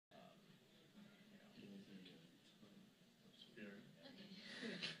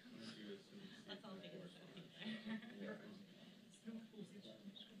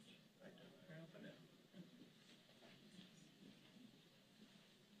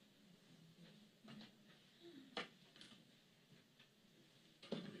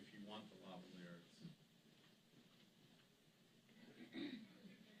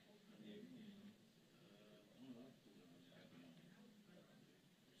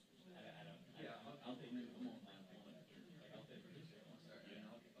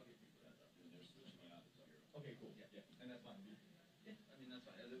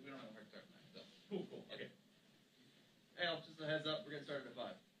panel, just a heads up, we're getting started at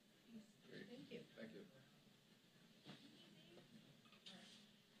 5. Great. Thank you. Thank you.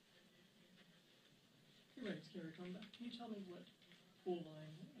 Right, Gary, come back. Can you tell me what pool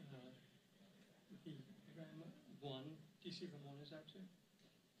line the RAM 1, DC RAM 1 is out to?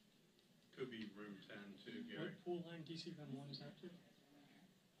 Could be room 10 too, Gary. What pool line DC RAM 1 is out to?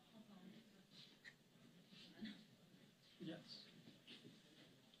 Yes.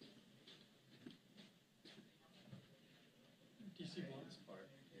 DC 1. This part.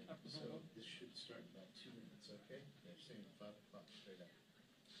 Yeah. So this should start in about 2 minutes, okay? They're saying 5 o'clock straight up.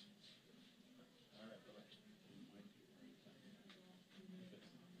 All right, bye-bye.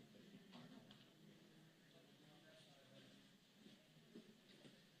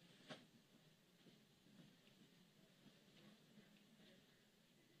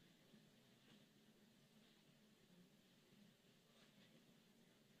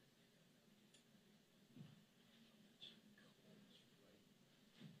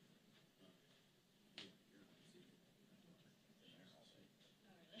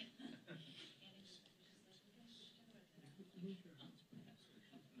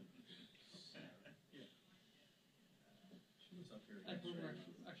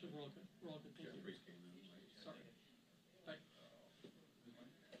 Actually, we're all good. We're all good. Thank you. Sorry. Bye.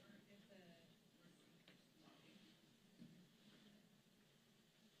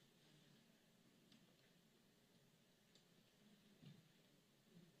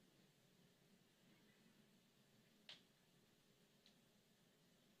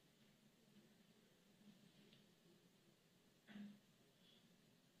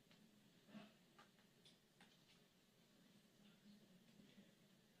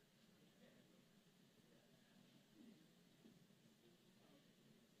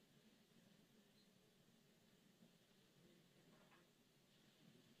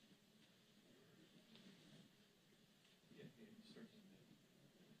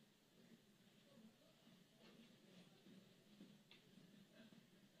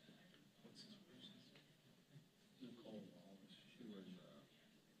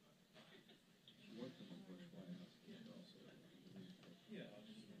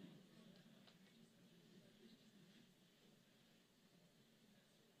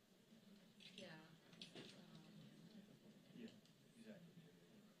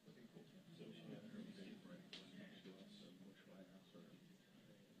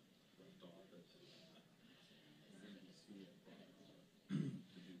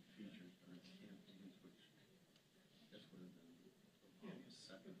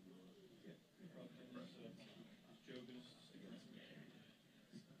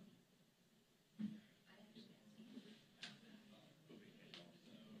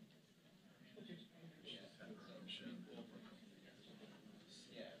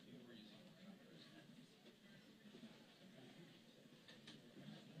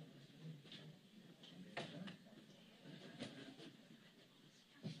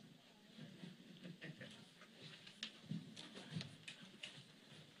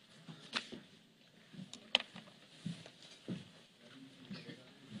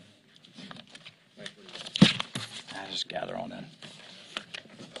 Just gather on in.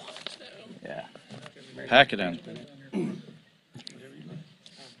 Yeah. Pack it in.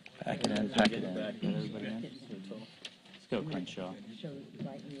 Pack it in, pack it in. Let's go, Crenshaw.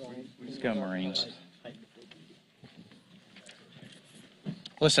 Let's go, Marines.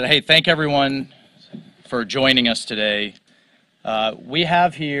 Listen, hey, thank everyone for joining us today. We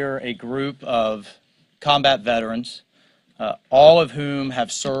have here a group of combat veterans, all of whom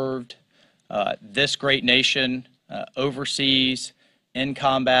have served this great nation overseas, in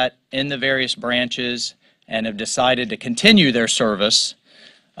combat, in the various branches, and have decided to continue their service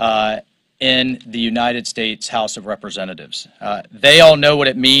in the United States House of Representatives. They all know what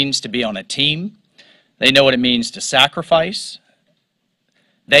it means to be on a team. They know what it means to sacrifice.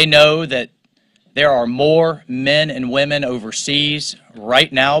 They know that there are more men and women overseas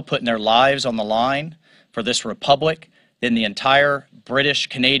right now putting their lives on the line for this republic than the entire British,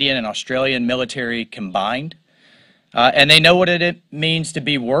 Canadian, and Australian military combined. And they know what it means to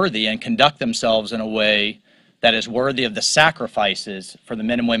be worthy and conduct themselves in a way that is worthy of the sacrifices for the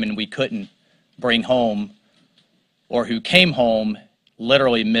men and women we couldn't bring home or who came home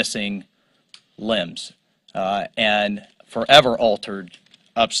literally missing limbs and forever altered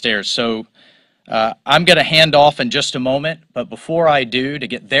upstairs. So I'm going to hand off in just a moment, but before I do, to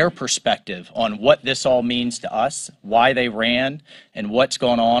get their perspective on what this all means to us, why they ran, and what's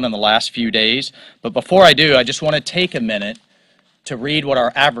gone on in the last few days. But before I do, I just want to take a minute to read what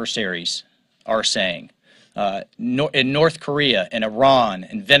our adversaries are saying. in North Korea, in Iran,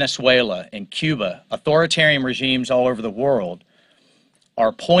 in Venezuela, in Cuba, authoritarian regimes all over the world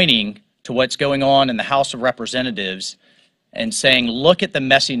are pointing to what's going on in the House of Representatives and saying, look at the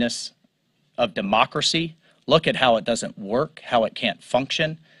messiness of democracy, look at how it doesn't work, how it can't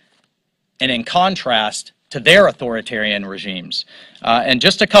function, and in contrast to their authoritarian regimes. And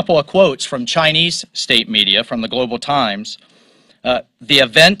just a couple of quotes from Chinese state media, from the Global Times. The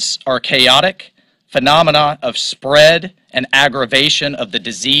events are chaotic, phenomena of spread and aggravation of the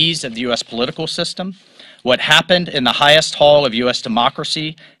disease of the U.S. political system. What happened in the highest hall of U.S.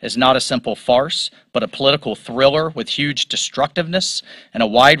 democracy is not a simple farce, but a political thriller with huge destructiveness and a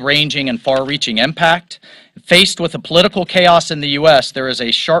wide-ranging and far-reaching impact. Faced with the political chaos in the U.S., there is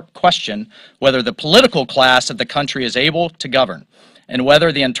a sharp question whether the political class of the country is able to govern, and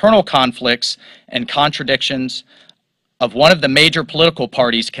whether the internal conflicts and contradictions of one of the major political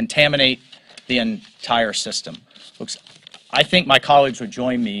parties contaminate the entire system. Folks, I think my colleagues would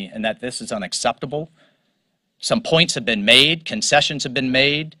join me in that this is unacceptable. Some points have been made, concessions have been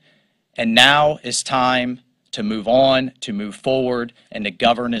made, and now is time to move on, to move forward, and to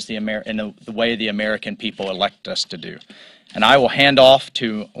govern as in the way the American people elect us to do. And I will hand off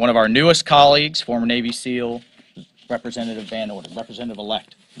to one of our newest colleagues, former Navy SEAL, Representative Van Orden,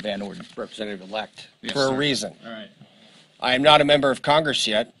 Representative-elect Van Orden. Representative-elect, Yes, for sir. a reason. All right. I am not a member of Congress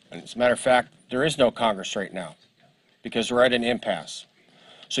yet, and as a matter of fact, there is no Congress right now, because we're at an impasse.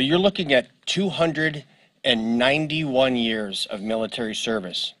 So you're looking at 291 years of military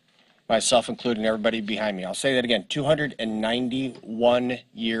service, myself including everybody behind me. I'll say that again, 291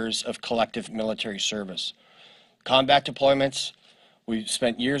 years of collective military service. Combat deployments, we've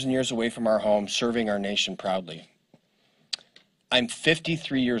spent years and years away from our home, serving our nation proudly. I'm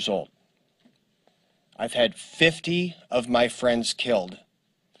 53 years old. I've had 50 of my friends killed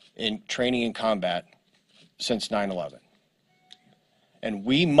in training in combat since 9/11. And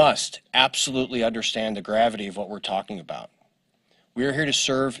we must absolutely understand the gravity of what we're talking about. We are here to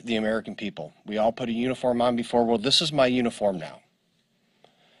serve the American people. We all put a uniform on before. Well, this is my uniform now.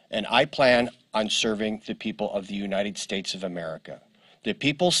 And I plan on serving the people of the United States of America. The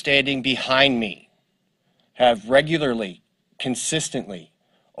people standing behind me have regularly, consistently,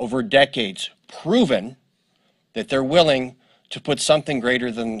 over decades, proven that they're willing to put something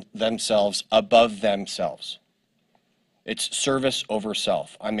greater than themselves above themselves. It's service over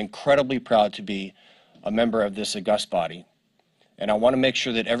self. I'm incredibly proud to be a member of this august body, and I want to make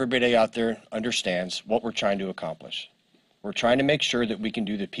sure that everybody out there understands what we're trying to accomplish. We're trying to make sure that we can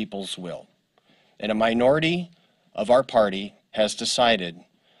do the people's will. And a minority of our party has decided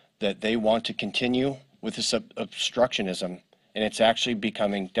that they want to continue with this obstructionism, and it's actually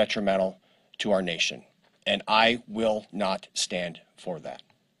becoming detrimental to our nation. And I will not stand for that.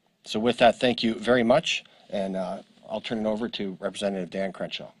 So with that, thank you very much, and I'll turn it over to Representative Dan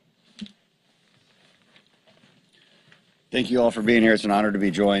Crenshaw. Thank you all for being here. It's an honor to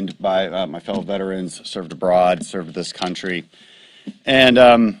be joined by my fellow veterans, served abroad, served this country. And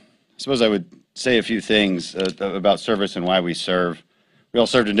I suppose I would say a few things about service and why we serve. We all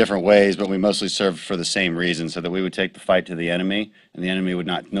served in different ways, but we mostly served for the same reason, so that we would take the fight to the enemy, and the enemy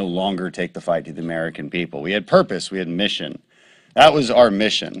would no longer take the fight to the American people. We had purpose, we had mission. That was our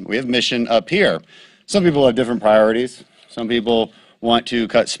mission. We have mission up here. Some people have different priorities. Some people want to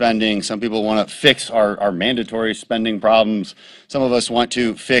cut spending. Some people want to fix our mandatory spending problems. Some of us want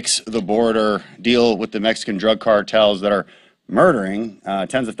to fix the border, deal with the Mexican drug cartels that are murdering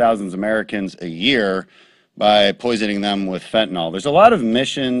tens of thousands of Americans a year by poisoning them with fentanyl. There's a lot of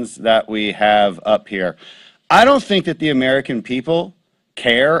missions that we have up here. I don't think that the American people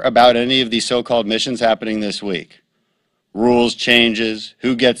care about any of these so-called missions happening this week. Rules changes,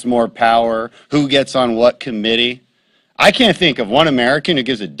 who gets more power, who gets on what committee. I can't think of one American who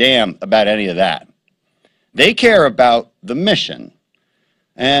gives a damn about any of that. They care about the mission.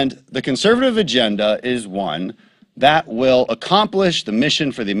 And the conservative agenda is one that will accomplish the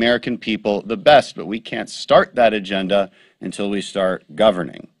mission for the American people the best, but we can't start that agenda until we start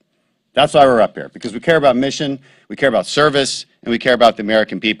governing. That's why we're up here, because we care about mission, we care about service, and we care about the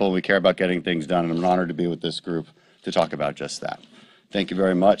American people, and we care about getting things done. And I'm honored to be with this group to talk about just that. Thank you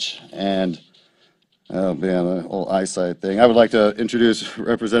very much. And oh man, the whole eyesight thing. I would like to introduce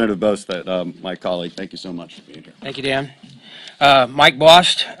Representative Bost, my colleague. Thank you so much for being here. Thank you, Dan. Mike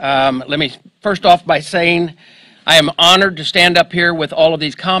Waltz, let me first off by saying I am honored to stand up here with all of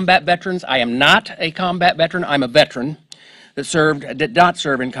these combat veterans. I am not a combat veteran. I'm a veteran that did not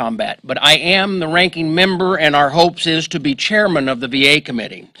serve in combat. But I am the ranking member, and our hopes is to be chairman of the VA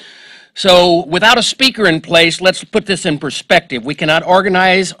committee. So without a speaker in place, let's put this in perspective. We cannot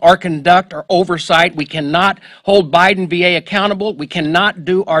organize or conduct or oversight. We cannot hold Biden VA accountable. We cannot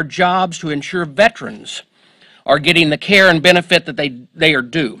do our jobs to ensure veterans are getting the care and benefit that they are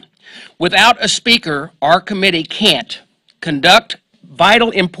due. Without a speaker, our committee can't conduct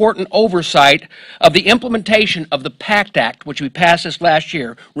vital, important oversight of the implementation of the PACT Act, which we passed this last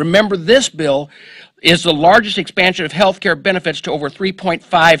year. Remember, this bill is the largest expansion of health care benefits to over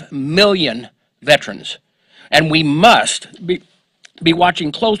 3.5 million veterans. And we must be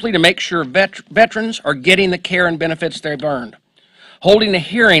watching closely to make sure veterans are getting the care and benefits they've earned. Holding a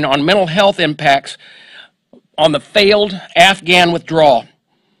hearing on mental health impacts on the failed Afghan withdrawal.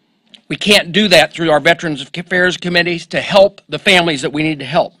 We can't do that through our Veterans Affairs committees to help the families that we need to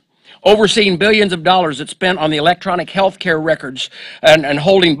help. Overseeing billions of dollars that's spent on the electronic health care records and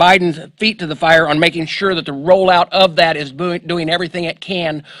holding Biden's feet to the fire on making sure that the rollout of that is doing everything it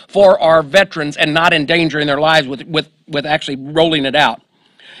can for our veterans and not endangering their lives with actually rolling it out.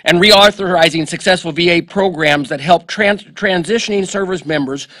 And reauthorizing successful VA programs that help transitioning service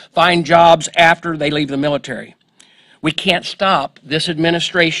members find jobs after they leave the military. We can't stop this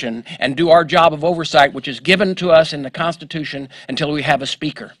administration and do our job of oversight, which is given to us in the Constitution, until we have a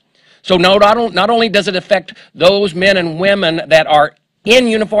speaker. So not only does it affect those men and women that are in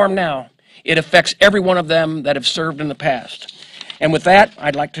uniform now, it affects every one of them that have served in the past. And with that,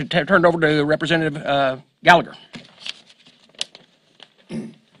 I'd like to turn it over to Representative Gallagher.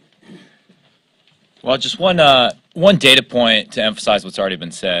 Well, just one data point to emphasize what's already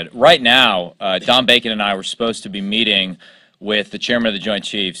been said. Right now, Don Bacon and I were supposed to be meeting with the chairman of the Joint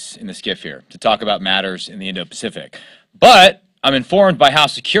Chiefs in the SCIF here to talk about matters in the Indo-Pacific. But I'm informed by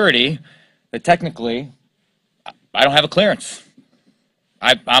House Security that technically I don't have a clearance.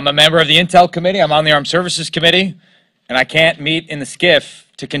 I'm a member of the Intel Committee, I'm on the Armed Services Committee, and I can't meet in the SCIF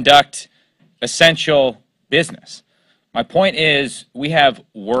to conduct essential business. My point is we have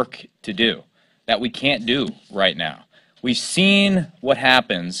work to do that we can't do right now. We've seen what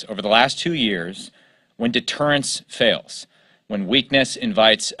happens over the last 2 years when deterrence fails, when weakness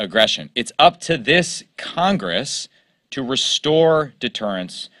invites aggression. It's up to this Congress to restore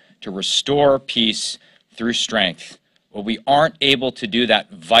deterrence, to restore peace through strength. Well, we aren't able to do that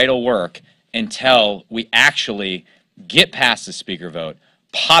vital work until we actually get past the speaker vote,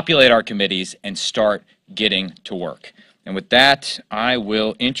 populate our committees, and start getting to work. And with that, I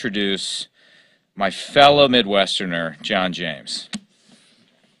will introduce my fellow Midwesterner, John James.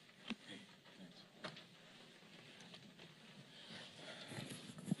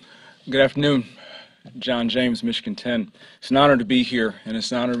 Good afternoon. John James, Michigan 10. It's an honor to be here, and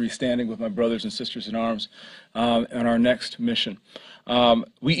it's an honor to be standing with my brothers and sisters in arms on our next mission.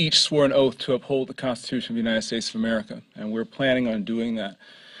 We each swore an oath to uphold the Constitution of the United States of America, and we're planning on doing that.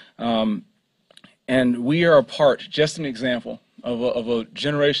 And we are a part, just an example, of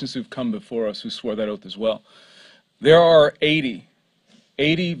generations who've come before us who swore that oath as well. There are 80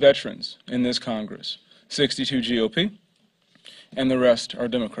 veterans in this Congress, 62 GOP, and the rest are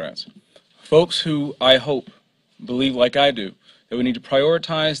Democrats. Folks who, I hope, believe like I do, that we need to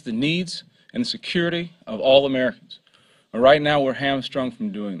prioritize the needs and the security of all Americans. But right now we're hamstrung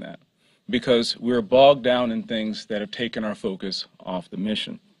from doing that because we're bogged down in things that have taken our focus off the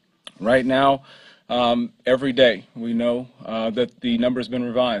mission. Right now, every day we know that the number has been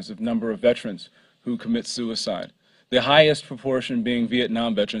revised of number of veterans who commit suicide. The highest proportion being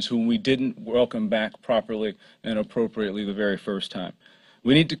Vietnam veterans whom we didn't welcome back properly and appropriately the very first time.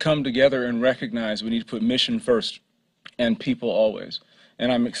 We need to come together and recognize we need to put mission first and people always.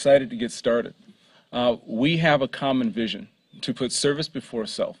 And I'm excited to get started. We have a common vision to put service before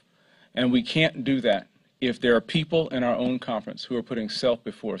self. And we can't do that if there are people in our own conference who are putting self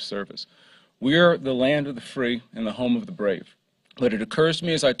before service. We're the land of the free and the home of the brave. But it occurs to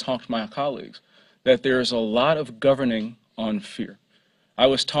me as I talk to my colleagues that there is a lot of governing on fear. I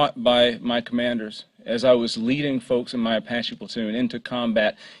was taught by my commanders as I was leading folks in my Apache platoon into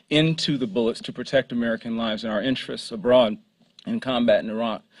combat, into the bullets to protect American lives and our interests abroad in combat in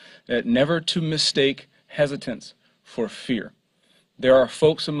Iraq, that never to mistake hesitance for fear. There are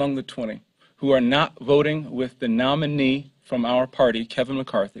folks among the 20 who are not voting with the nominee from our party, Kevin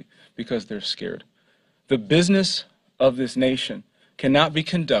McCarthy, because they're scared. The business of this nation cannot be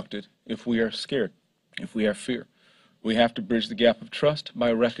conducted if we are scared, if we have fear. We have to bridge the gap of trust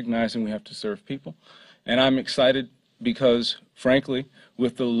by recognizing we have to serve people. And I'm excited because, frankly,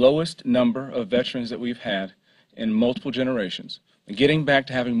 with the lowest number of veterans that we've had in multiple generations, getting back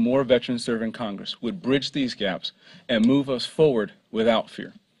to having more veterans serve in Congress would bridge these gaps and move us forward without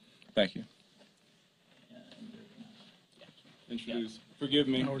fear. Thank you. Introduce forgive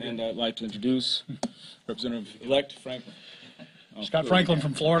me, and I'd like to introduce Representative-elect Franklin. Scott Franklin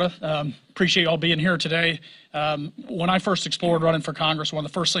from Florida. Appreciate y'all being here today. When I first explored running for Congress, one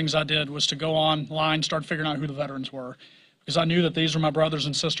of the first things I did was to go online, start figuring out who the veterans were, because I knew that these were my brothers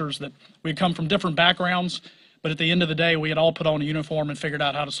and sisters, that we had come from different backgrounds, but at the end of the day, we had all put on a uniform and figured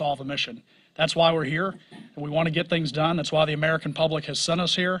out how to solve a mission. That's why we're here, and we want to get things done. That's why the American public has sent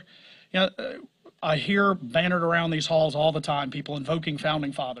us here. You know, I hear bannered around these halls all the time, people invoking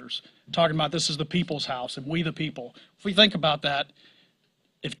founding fathers, talking about this is the people's house and we the people. If we think about that,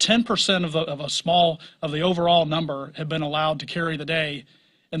 if 10% of the overall number had been allowed to carry the day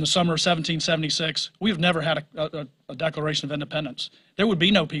in the summer of 1776, we have never had a Declaration of Independence. There would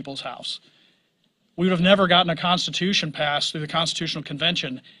be no people's house. We would have never gotten a constitution passed through the Constitutional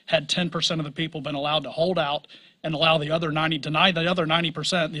Convention had 10% of the people been allowed to hold out and allow the other 90%, deny the other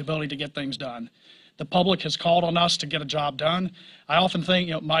 90% the ability to get things done. The public has called on us to get a job done. I often think,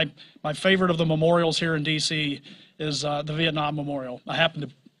 you know, my favorite of the memorials here in D.C. is the Vietnam Memorial. I happened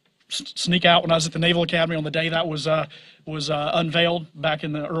to sneak out when I was at the Naval Academy on the day that was unveiled back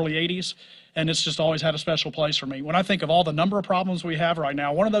in the early 80s, and it's just always had a special place for me. When I think of all the number of problems we have right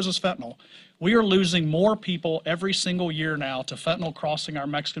now, one of those is fentanyl. We are losing more people every single year now to fentanyl crossing our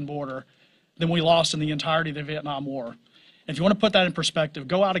Mexican border than we lost in the entirety of the Vietnam War. And if you want to put that in perspective,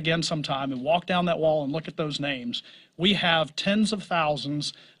 go out again sometime and walk down that wall and look at those names. We have tens of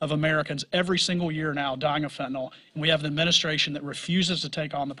thousands of Americans every single year now dying of fentanyl, and we have an administration that refuses to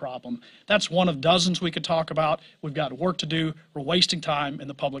take on the problem. That's one of dozens we could talk about. We've got work to do. We're wasting time, and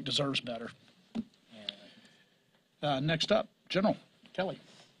the public deserves better. Next up, General Kelly.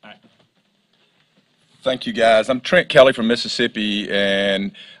 All right. Thank you, guys. I'm Trent Kelly from Mississippi,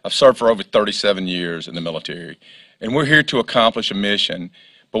 and I've served for over 37 years in the military. And we're here to accomplish a mission,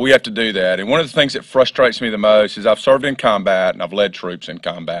 but we have to do that. And one of the things that frustrates me the most is I've served in combat and I've led troops in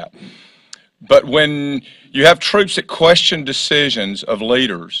combat. But when you have troops that question decisions of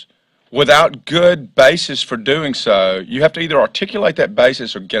leaders without good basis for doing so, you have to either articulate that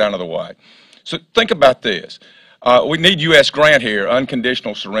basis or get out of the way. So think about this. We need U.S. grant here,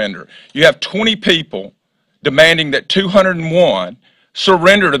 unconditional surrender. You have 20 people demanding that 201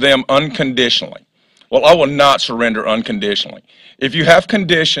 surrender to them unconditionally. Well, I will not surrender unconditionally. If you have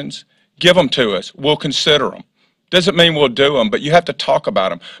conditions, give them to us. We'll consider them. Doesn't mean we'll do them, but you have to talk about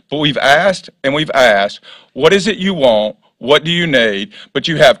them. But we've asked and we've asked, what is it you want? What do you need? But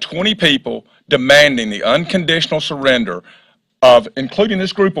you have 20 people demanding the unconditional surrender of, including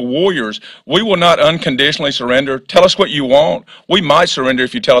this group of warriors. We will not unconditionally surrender. Tell us what you want. We might surrender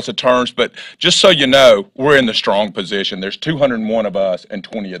if you tell us the terms, but just so you know, we're in the strong position. There's 201 of us and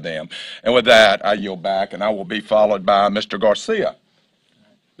 20 of them. And with that, I yield back, and I will be followed by Mr. Garcia.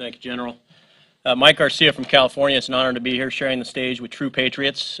 Thank you, General. Mike Garcia from California. It's an honor to be here sharing the stage with true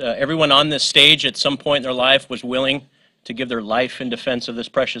patriots. Everyone on this stage at some point in their life was willing to give their life in defense of this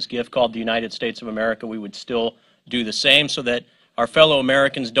precious gift called the United States of America. We would still do the same so that our fellow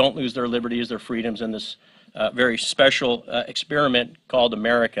Americans don't lose their liberties, their freedoms in this very special experiment called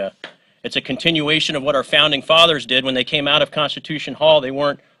America. It's a continuation of what our founding fathers did when they came out of Constitution Hall. They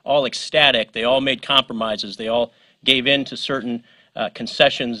weren't all ecstatic. They all made compromises. They all gave in to certain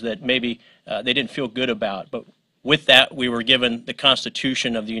concessions that maybe they didn't feel good about. But with that, we were given the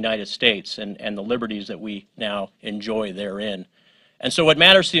Constitution of the United States and the liberties that we now enjoy therein. And so what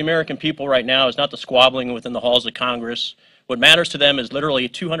matters to the American people right now is not the squabbling within the halls of Congress. What matters to them is literally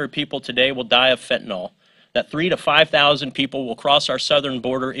 200 people today will die of fentanyl, that 3,000 to 5,000 people will cross our southern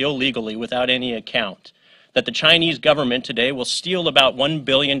border illegally without any account, that the Chinese government today will steal about $1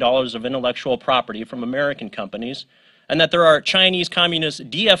 billion of intellectual property from American companies, and that there are Chinese communist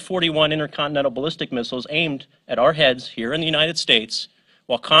DF-41 intercontinental ballistic missiles aimed at our heads here in the United States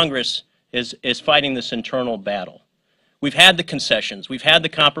while Congress is fighting this internal battle. We've had the concessions, we've had the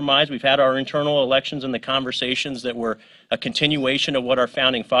compromise, we've had our internal elections and the conversations that were a continuation of what our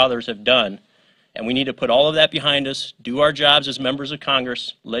founding fathers have done. And we need to put all of that behind us, do our jobs as members of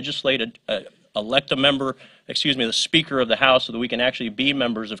Congress, legislate, elect a member, the Speaker of the House so that we can actually be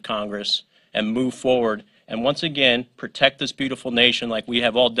members of Congress and move forward. And once again, protect this beautiful nation like we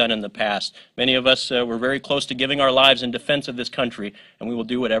have all done in the past. Many of us were very close to giving our lives in defense of this country, and we will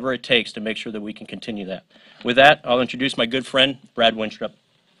do whatever it takes to make sure that we can continue that. With that, I'll introduce my good friend, Brad Wenstrup.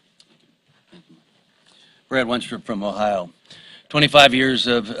 Brad Wenstrup from Ohio. 25 years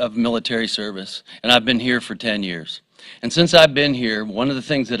of military service, and I've been here for 10 years. And since I've been here, one of the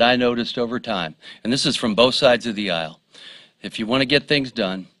things that I noticed over time, and this is from both sides of the aisle, if you want to get things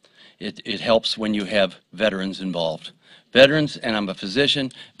done, it helps when you have veterans involved. Veterans, and I'm a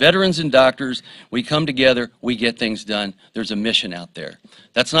physician, veterans and doctors, we come together, we get things done. There's a mission out there.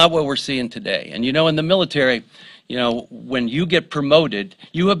 That's not what we're seeing today. And you know, in the military, you know, when you get promoted,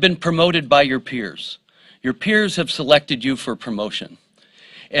 you have been promoted by your peers. Your peers have selected you for promotion,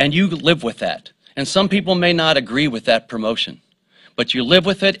 and you live with that. And some people may not agree with that promotion, but you live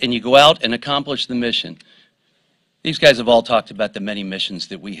with it and you go out and accomplish the mission. These guys have all talked about the many missions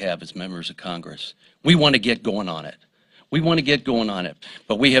that we have as members of Congress. We want to get going on it. We want to get going on it.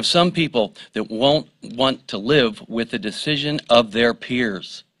 But we have some people that won't want to live with the decision of their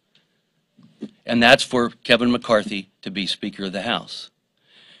peers. And that's for Kevin McCarthy to be Speaker of the House.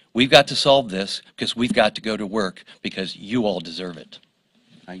 We've got to solve this because we've got to go to work because you all deserve it.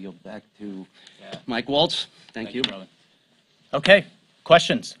 I yield back to Mike Waltz. Thank you. Brother. Okay,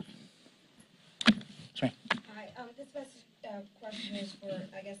 questions? Hi, this question is for,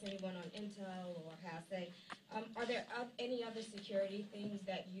 I guess, anyone on Intel or HASA. Are there any other security things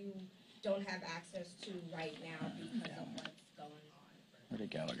that you don't have access to right now because of what's going on? Where did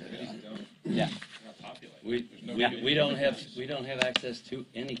Gallagher go? Yeah. We don't have access to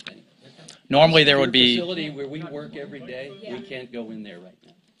anything. Normally there would be. Facility where we work every day, we can't go in there right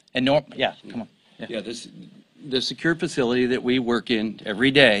now. And yeah, come on. Yeah, the secure facility that we work in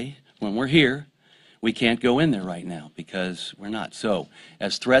every day when we're here, we can't go in there right now because we're not. So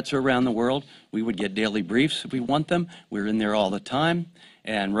as threats are around the world, we would get daily briefs if we want them. We're in there all the time.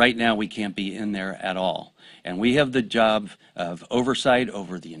 And right now we can't be in there at all. And we have the job of oversight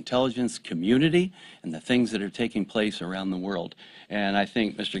over the intelligence community and the things that are taking place around the world. And I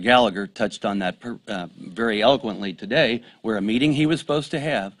think Mr. Gallagher touched on that very eloquently today, where a meeting he was supposed to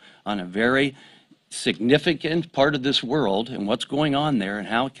have on a very significant part of this world and what's going on there and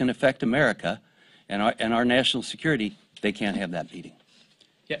how it can affect America and our national security, they can't have that meeting.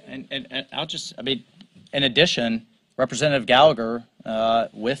 Yeah, and I'll just, I mean, in addition, Representative Gallagher,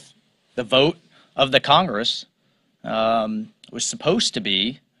 with the vote of the Congress, was supposed to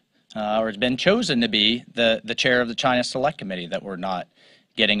be, or has been chosen to be, the chair of the China Select Committee that we're not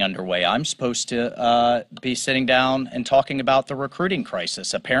getting underway. I'm supposed to be sitting down and talking about the recruiting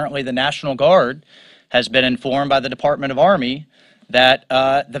crisis. Apparently, the National Guard has been informed by the Department of Army that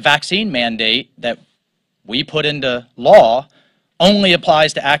the vaccine mandate that we put into law only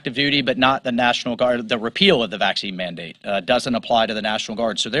applies to active duty, but not the National Guard. The repeal of the vaccine mandate doesn't apply to the National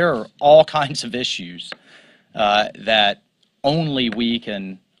Guard. So there are all kinds of issues that only we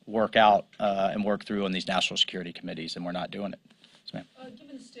can work out and work through on these national security committees, and we're not doing it. Yes,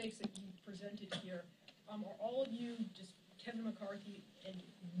 given the stakes that you presented here, are all of you just Kevin McCarthy and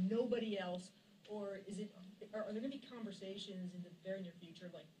nobody else, or are there going to be conversations in the very near future,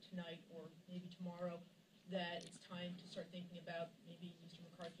 like tonight or maybe tomorrow, that it's time to start thinking about maybe Mr.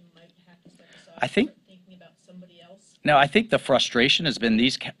 McCarthy might have to step aside and start thinking about somebody else? No, I think the frustration has been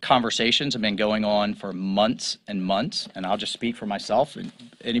these conversations have been going on for months and months, and I'll just speak for myself, and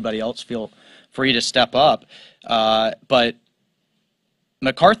anybody else feel free to step up. But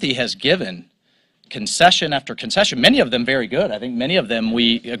McCarthy has given concession after concession, many of them very good. I think many of them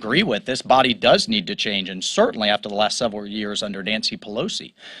we agree with. This body does need to change, and certainly after the last several years under Nancy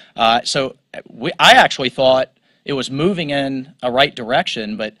Pelosi. So I actually thought it was moving in a right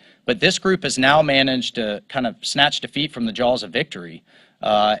direction, but this group has now managed to kind of snatch defeat from the jaws of victory.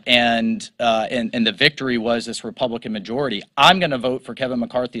 And the victory was this Republican majority. I'm going to vote for Kevin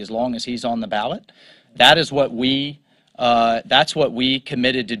McCarthy as long as he's on the ballot. That is what that's what we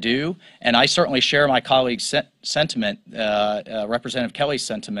committed to do, and I certainly share my colleague's sentiment, Representative Kelly's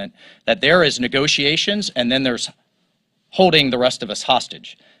sentiment, that there is negotiations and then there's holding the rest of us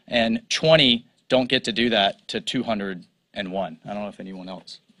hostage. And 20 don't get to do that to 201. I don't know if anyone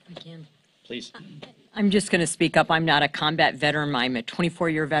else. I can. Please. I'm just going to speak up. I'm not a combat veteran. I'm a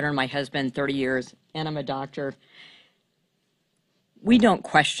 24-year veteran. My husband, 30 years, and I'm a doctor. We don't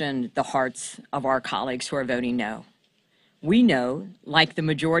question the hearts of our colleagues who are voting no. We know, like the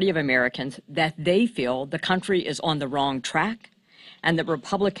majority of Americans, that they feel the country is on the wrong track and that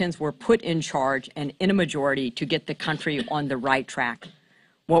Republicans were put in charge and in a majority to get the country on the right track.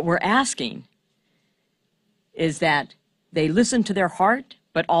 What we're asking is that they listen to their heart,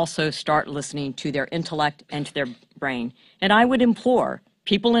 but also start listening to their intellect and to their brain. And I would implore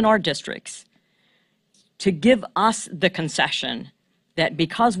people in our districts to give us the concession that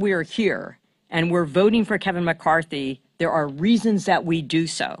because we are here and we're voting for Kevin McCarthy, there are reasons that we do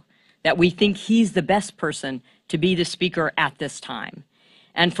so, that we think he's the best person to be the speaker at this time,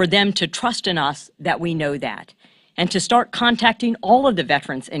 and for them to trust in us that we know that, and to start contacting all of the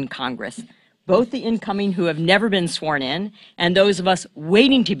veterans in Congress, both the incoming who have never been sworn in and those of us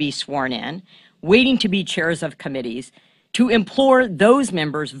waiting to be sworn in, waiting to be chairs of committees, to implore those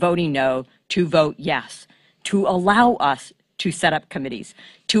members voting no to vote yes, to allow us to set up committees,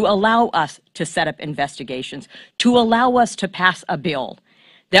 to allow us to set up investigations, to allow us to pass a bill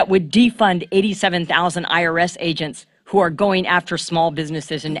that would defund 87,000 IRS agents who are going after small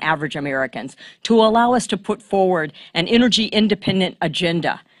businesses and average Americans, to allow us to put forward an energy independent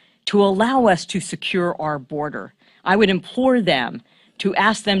agenda, to allow us to secure our border. I would implore them to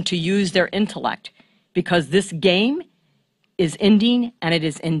ask them to use their intellect, because this game is ending, and it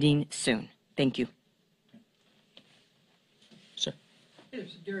is ending soon. Thank you. Hey,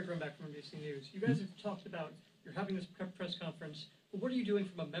 this is Derrick Van Orden from NBC News. You guys have talked about, you're having this press conference, but what are you doing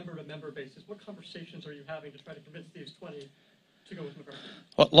from a member-to-member basis? What conversations are you having to try to convince these 20 to go with McCarthy?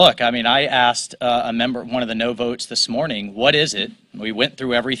 Well, look, I mean, I asked a member, one of the no votes this morning, what is it? We went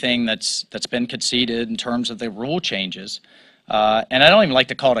through everything that's been conceded in terms of the rule changes. And I don't even like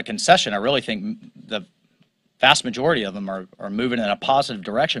to call it a concession. I really think the vast majority of them are moving in a positive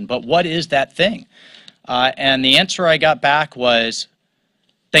direction. But what is that thing? And the answer I got back was,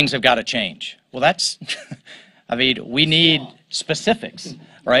 things have got to change. Well, that's, I mean, we need specifics,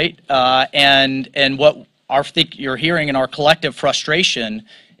 right? And what I think you're hearing in our collective frustration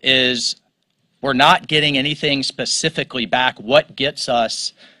is we're not getting anything specifically back. What gets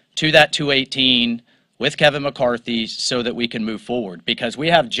us to that 218 with Kevin McCarthy so that we can move forward? Because we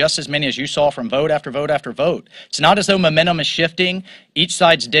have just as many as you saw from vote after vote after vote. It's not as though momentum is shifting. Each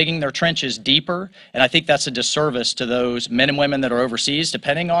side's digging their trenches deeper, and I think that's a disservice to those men and women that are overseas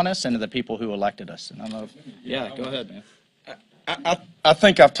depending on us and to the people who elected us. And I don't know if, yeah, go ahead, man. I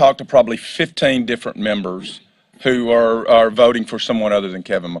think I've talked to probably 15 different members who are voting for someone other than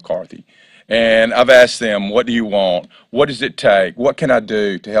Kevin McCarthy. And I've asked them, what do you want? What does it take? What can I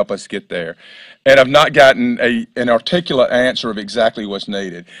do to help us get there? And I've not gotten an articulate answer of exactly what's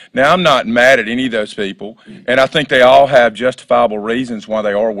needed. Now, I'm not mad at any of those people, and I think they all have justifiable reasons why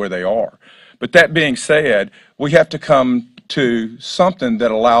they are where they are. But that being said, we have to come to something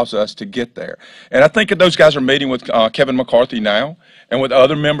that allows us to get there. And I think that those guys are meeting with Kevin McCarthy now and with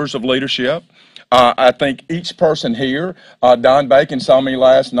other members of leadership. I think each person here, Don Bacon saw me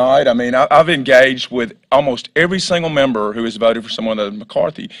last night. I mean, I've engaged with almost every single member who has voted for someone other than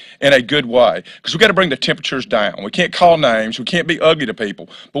McCarthy in a good way. Because we've got to bring the temperatures down. We can't call names. We can't be ugly to people.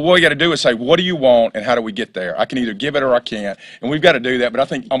 But what we got to do is say, what do you want and how do we get there? I can either give it or I can't. And we've got to do that. But I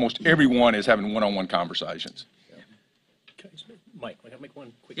think almost everyone is having one-on-one conversations. Mike, can I make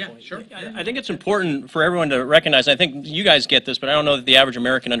one quick point? Sure. I think it's important for everyone to recognize, I think you guys get this, but I don't know that the average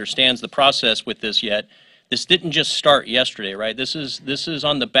American understands the process with this yet. This didn't just start yesterday, right? This is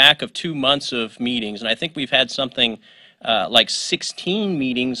on the back of 2 months of meetings, and I think we've had something like 16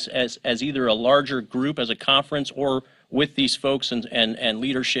 meetings as either a larger group, as a conference, or with these folks and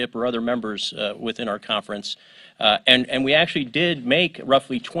leadership or other members within our conference. And we actually did make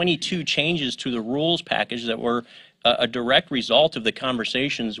roughly 22 changes to the rules package that were a direct result of the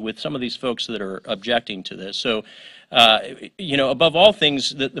conversations with some of these folks that are objecting to this. So, you know, above all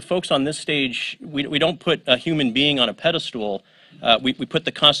things, the folks on this stage, we don't put a human being on a pedestal. We put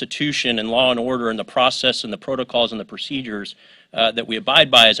the Constitution and law and order and the process and the protocols and the procedures that we abide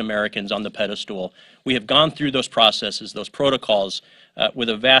by as Americans on the pedestal. We have gone through those processes, those protocols, with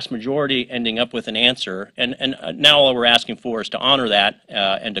a vast majority ending up with an answer. And now all we're asking for is to honor that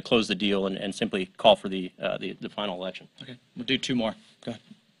and to close the deal and simply call for the final election. Okay, we'll do two more. Go ahead.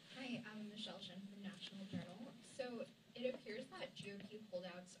 Hi, I'm Michelle Shen from National Journal. So it appears that GOP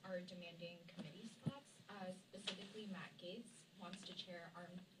holdouts are demanding committee spots. Specifically, Matt Gaetz wants to chair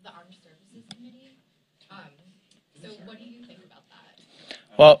the Armed Services Committee. So what do you think about that?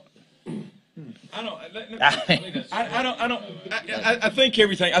 Well, I think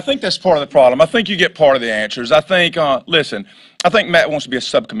everything. I think that's part of the problem. I think you get part of the answers. I think, listen, I think Matt wants to be a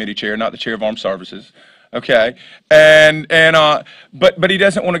subcommittee chair, not the chair of Armed Services. Okay, but he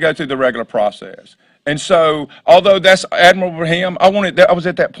doesn't want to go through the regular process. And so, although that's admirable for him, I was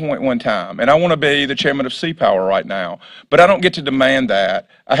at that point one time, and I want to be the chairman of Sea Power right now. But I don't get to demand that.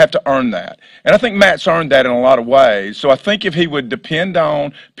 I have to earn that. And I think Matt's earned that in a lot of ways. So I think if he would depend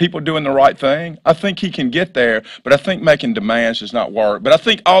on people doing the right thing, I think he can get there. But I think making demands does not work. But I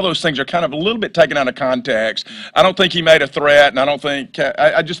think all those things are kind of a little bit taken out of context. I don't think he made a threat, and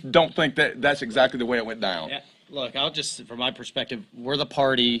I just don't think that that's exactly the way it went down. Yeah, look, I'll just, from my perspective, we're the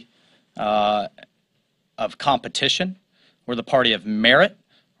party of competition. We're the party of merit.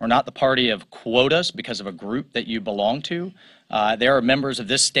 We're not the party of quotas because of a group that you belong to. There are members of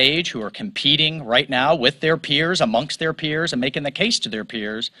this stage who are competing right now with their peers, amongst their peers, and making the case to their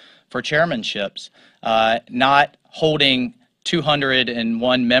peers for chairmanships, not holding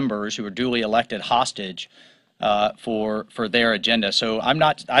 201 members who are duly elected hostage for their agenda. So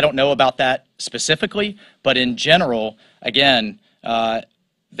I don't know about that specifically, but in general, again,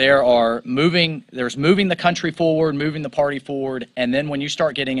 there's moving the country forward, moving the party forward, and then when you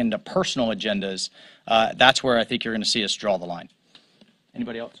start getting into personal agendas, that's where I think you're going to see us draw the line.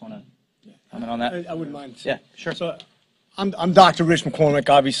 Anybody else want to comment on that? I wouldn't mind. Yeah, sure. So I'm Dr. Rich McCormick.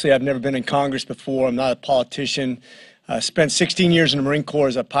 Obviously, I've never been in Congress before. I'm not a politician. Spent 16 years in the Marine Corps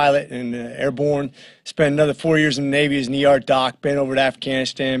as a pilot and airborne. Spent another 4 years in the Navy as an ER doc. Been over to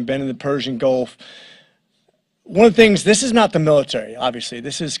Afghanistan. Been in the Persian Gulf. One of the things, this is not the military, obviously.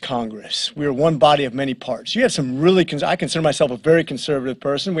 This is Congress. We are one body of many parts. You have some really, I consider myself a very conservative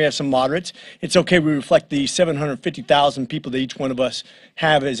person. We have some moderates. It's okay we reflect the 750,000 people that each one of us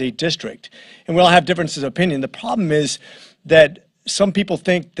have as a district. And we all have differences of opinion. The problem is that some people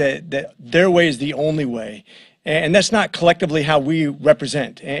think that their way is the only way. And that's not collectively how we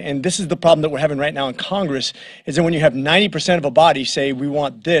represent. And this is the problem that we're having right now in Congress, is that when you have 90% of a body say we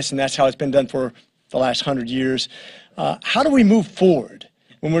want this, and that's how it's been done for the last 100 years, how do we move forward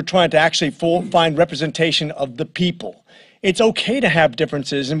when we're trying to actually find representation of the people? It's okay to have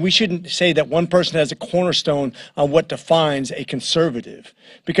differences, and we shouldn't say that one person has a cornerstone on what defines a conservative,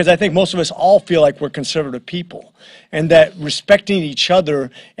 because I think most of us all feel like we're conservative people, and that respecting each other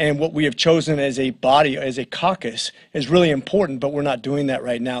and what we have chosen as a body, as a caucus, is really important, but we're not doing that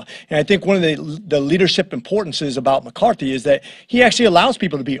right now. And I think one of the leadership importances about McCarthy is that he actually allows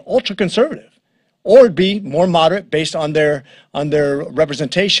people to be ultra-conservative, or be more moderate based on their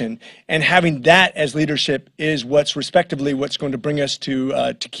representation, and having that as leadership is what's going to bring us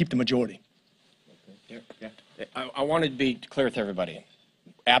to keep the majority. Yeah. I wanted to be clear with everybody.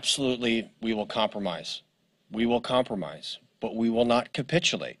 Absolutely, we will compromise. We will compromise, but we will not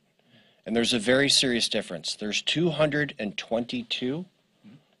capitulate. And there's a very serious difference. There's 222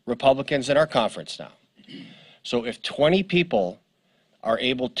 Republicans in our conference now. So if 20 people are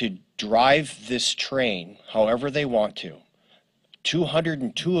able to drive this train however they want to,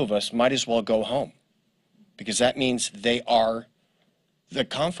 202 of us might as well go home, because that means they are the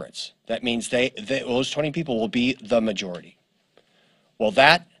conference. That means those 20 people will be the majority. Well,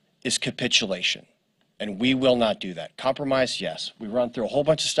 that is capitulation, and we will not do that. Compromise, yes. We run through a whole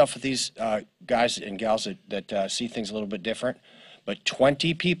bunch of stuff with these guys and gals that see things a little bit different, but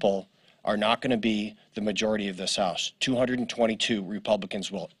 20 people are not going to be the majority of this House. 222 Republicans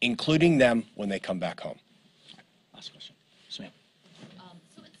will, including them when they come back home. Last question. Sam.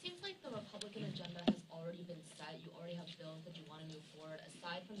 So it seems like the Republican agenda has already been set. You already have bills that you want to move forward,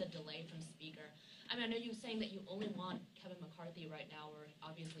 aside from the delay from Speaker. I mean, I know you're saying that you only want Kevin McCarthy right now, or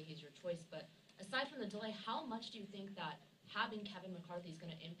obviously he's your choice, but aside from the delay, how much do you think that having Kevin McCarthy is going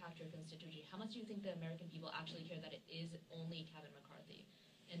to impact your constituency? How much do you think the American people actually care that it is only Kevin McCarthy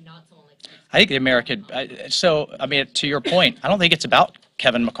and not someone like Steve? I think the American, I mean, to your point, I don't think it's about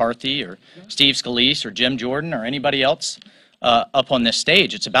Kevin McCarthy or Steve Scalise or Jim Jordan or anybody else up on this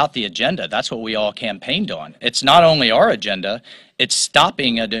stage. It's about the agenda. That's what we all campaigned on. It's not only our agenda, it's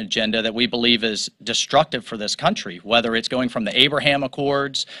stopping an agenda that we believe is destructive for this country, whether it's going from the Abraham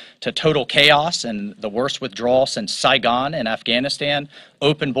Accords to total chaos and the worst withdrawal since Saigon in Afghanistan,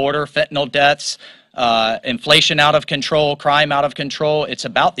 open border, fentanyl deaths, inflation out of control, crime out of control. It's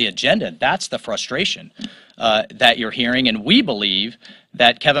about the agenda. That's the frustration that you're hearing. And we believe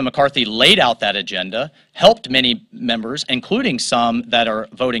that Kevin McCarthy laid out that agenda, helped many members, including some that are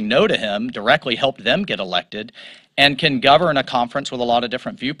voting no to him, directly helped them get elected, and can govern a conference with a lot of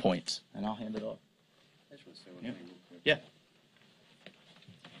different viewpoints. And I'll hand it off. Yeah.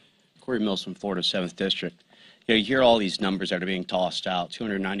 Corey Mills from Florida, 7th District. You know, you hear all these numbers that are being tossed out,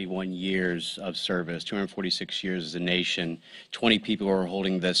 291 years of service, 246 years as a nation, 20 people who are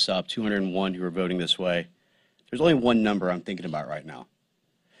holding this up, 201 who are voting this way. There's only one number I'm thinking about right now.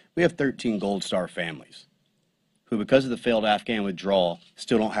 We have 13 Gold Star families who, because of the failed Afghan withdrawal,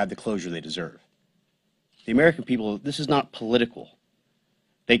 still don't have the closure they deserve. The American people, this is not political.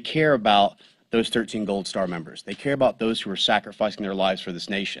 They care about those 13 Gold Star members. They care about those who are sacrificing their lives for this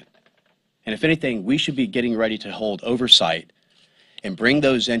nation. And if anything, we should be getting ready to hold oversight and bring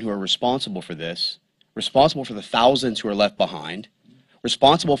those in who are responsible for this, responsible for the thousands who are left behind,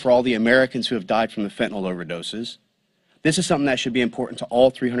 responsible for all the Americans who have died from the fentanyl overdoses. This is something that should be important to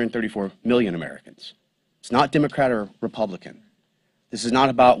all 334 million Americans. It's not Democrat or Republican. This is not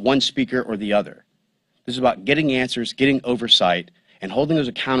about one speaker or the other. This is about getting answers, getting oversight, and holding those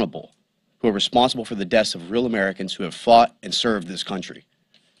accountable who are responsible for the deaths of real Americans who have fought and served this country.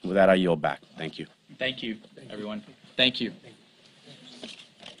 And with that, I yield back. Thank you. Thank you, everyone. Thank you.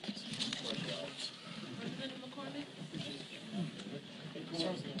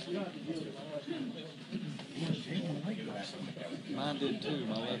 did too.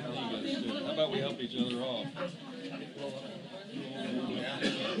 My